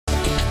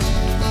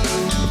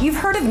You've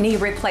heard of knee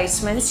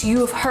replacements,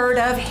 you've heard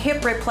of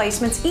hip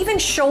replacements, even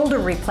shoulder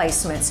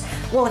replacements.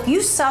 Well, if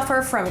you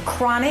suffer from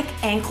chronic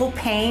ankle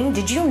pain,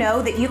 did you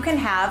know that you can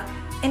have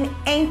an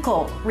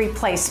ankle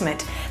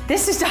replacement?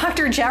 This is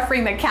Dr. Jeffrey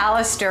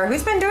McAllister,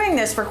 who's been doing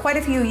this for quite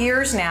a few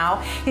years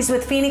now. He's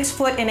with Phoenix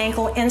Foot and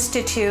Ankle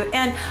Institute,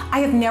 and I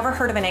have never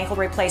heard of an ankle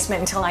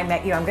replacement until I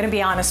met you. I'm going to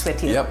be honest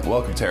with you. Yep,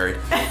 welcome, Terry.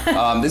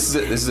 This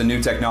is a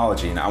new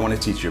technology, and I want to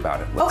teach you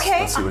about it.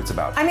 Let's see what it's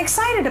about. I'm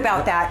excited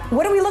about that.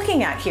 What are we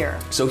looking at here?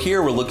 So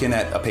here we're looking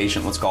at a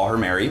patient, let's call her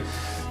Mary.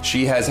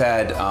 She has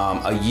had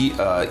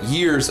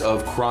years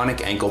of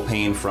chronic ankle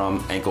pain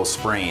from ankle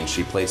sprains.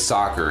 She plays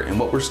soccer, and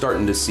what we're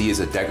starting to see is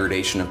a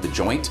degradation of the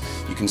joint.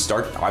 You can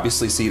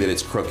obviously see that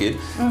it's crooked,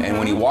 and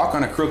when you walk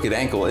on a crooked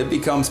ankle, it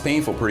becomes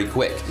painful pretty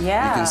quick.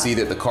 Yeah. You can see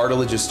that the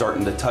cartilage is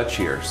starting to touch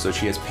here. So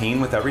she has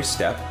pain with every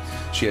step.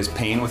 She has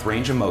pain with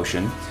range of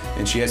motion,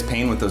 and she has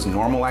pain with those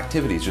normal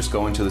activities, just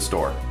going to the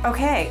store.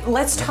 Okay,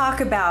 let's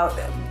talk about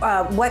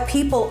what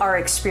people are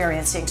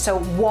experiencing. So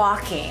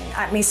walking,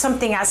 I mean,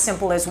 something as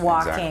simple as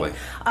walking.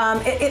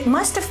 Exactly. It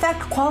must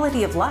affect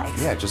quality of life.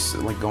 Yeah, just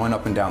like going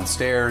up and down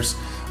stairs,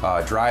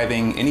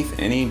 driving,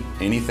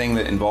 anything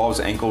that involves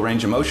ankle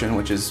range of motion,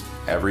 which is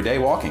everyday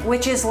walking.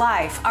 Which is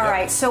life. All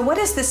right, so what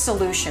is the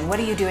solution? What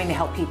are you doing to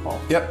help people?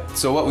 Yep,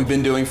 so what we've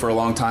been doing for a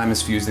long time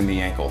is fusing the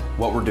ankle.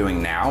 What we're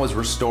doing now is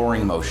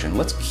restoring motion.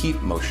 Let's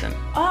keep motion.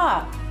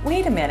 Ah,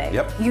 wait a minute.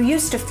 Yep. You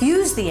used to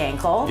fuse the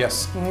ankle.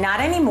 Yes. Not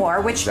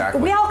anymore, which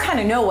we all kind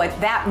of know what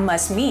that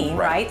must mean,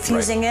 right?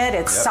 Fusing it,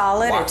 it's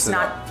solid, it's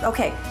not,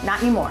 okay,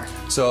 not anymore.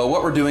 So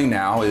what we're doing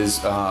now is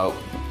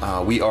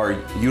we are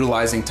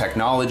utilizing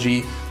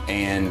technology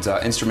and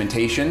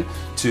instrumentation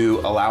to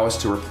allow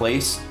us to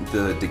replace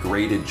the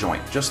degraded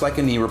joint, just like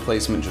a knee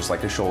replacement, just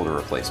like a shoulder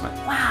replacement.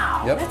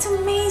 Wow, that's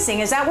amazing.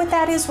 Is that what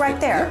that is right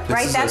there? Yep,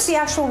 right, that's the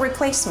actual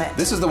replacement.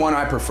 This is the one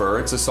I prefer.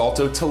 It's a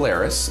Salto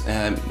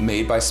Talaris,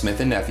 made by Smith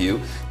 & Nephew.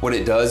 What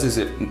it does is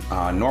it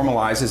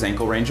normalizes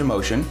ankle range of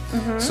motion.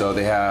 So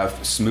they have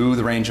smooth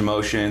range of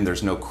motion.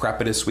 There's no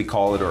crepitus, we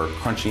call it, or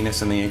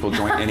crunchiness in the ankle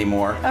joint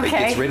anymore. It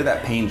gets rid of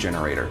that pain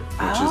generator,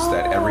 which is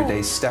that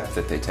everyday step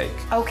that they take.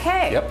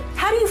 Okay. Yep.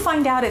 How do you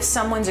find out if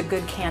someone's a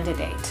good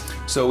candidate?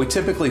 So we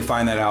typically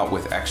find that out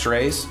with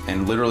x-rays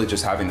and literally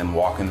just having them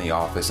walk in the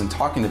office and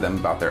talking to them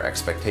about their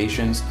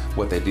expectations,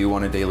 what they do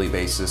on a daily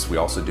basis. We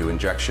also do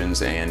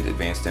injections and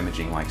advanced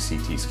imaging like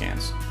CT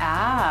scans.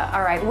 Ah,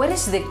 all right. What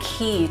is the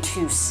key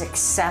to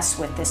success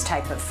with this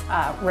type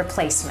of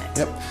replacement?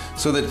 Yep.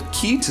 So the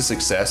key to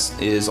success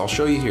is, I'll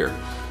show you here.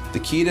 The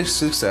key to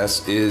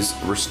success is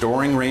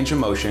restoring range of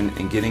motion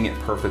and getting it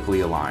perfectly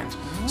aligned.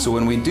 So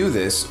when we do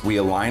this, we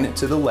align it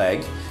to the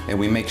leg, and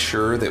we make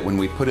sure that when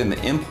we put in the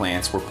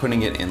implants, we're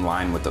putting it in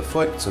line with the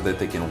foot so that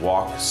they can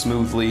walk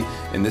smoothly,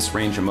 and this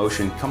range of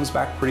motion comes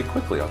back pretty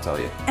quickly, I'll tell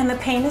you. And the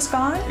pain is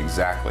gone?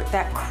 Exactly.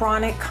 That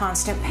chronic,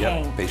 constant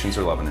pain. Yep, patients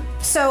are loving it.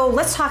 So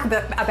let's talk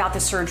about the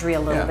surgery a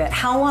little bit.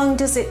 How long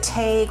does it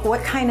take?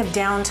 What kind of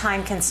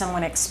downtime can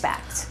someone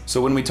expect? So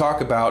when we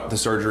talk about the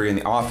surgery in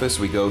the office,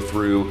 we go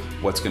through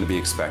what's going to be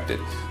expected.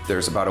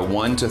 There's about a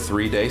 1 to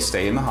 3 day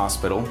stay in the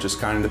hospital. Just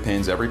kind of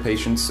depends. Every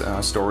patient's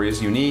story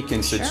is unique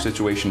and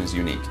situation is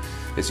unique.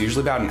 It's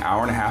usually about an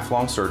hour-and-a-half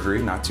long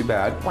surgery, not too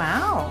bad.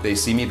 Wow. They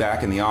see me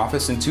back in the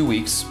office in 2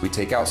 weeks. We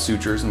take out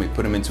sutures and we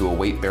put them into a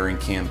weight-bearing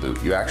cam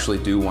boot. You actually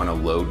do want to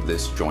load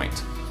this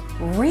joint.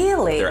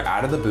 Really? They're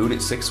out of the boot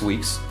at 6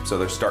 weeks, so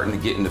they're starting to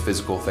get into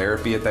physical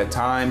therapy at that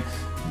time,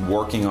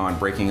 working on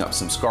breaking up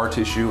some scar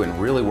tissue and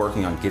really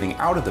working on getting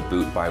out of the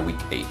boot by week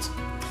 8.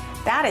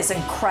 That is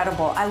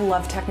incredible. I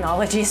love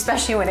technology,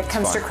 especially when it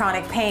comes to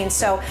chronic pain.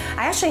 So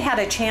I actually had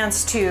a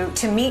chance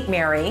to meet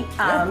Mary,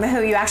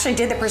 who you actually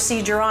did the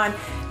procedure on,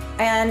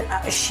 and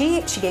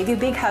she gave you a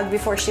big hug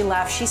before she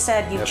left. She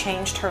said you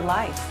changed her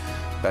life.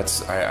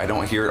 I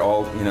don't hear it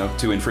all,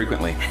 too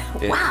infrequently.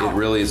 It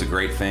really is a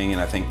great thing, and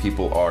I think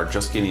people are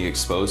just getting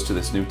exposed to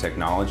this new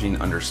technology and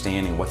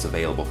understanding what's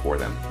available for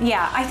them.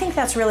 Yeah, I think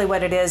that's really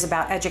what it is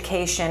about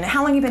education.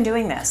 How long have you been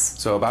doing this?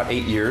 So about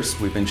 8 years,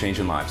 we've been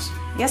changing lives.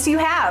 Yes, you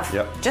have.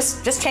 Yep.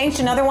 Just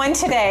changed another one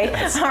today.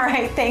 Yes. All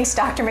right, thanks,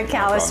 Dr. McAllister. No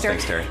problem.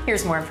 Thanks, Terry.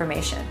 Here's more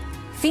information.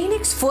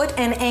 Phoenix Foot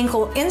and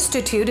Ankle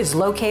Institute is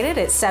located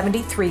at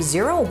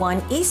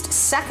 7301 East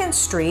 2nd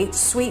Street,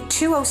 Suite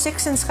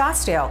 206 in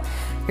Scottsdale.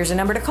 Here's a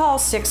number to call,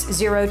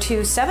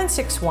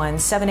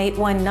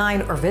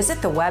 602-761-7819, or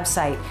visit the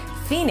website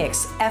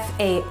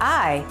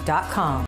phoenixfai.com.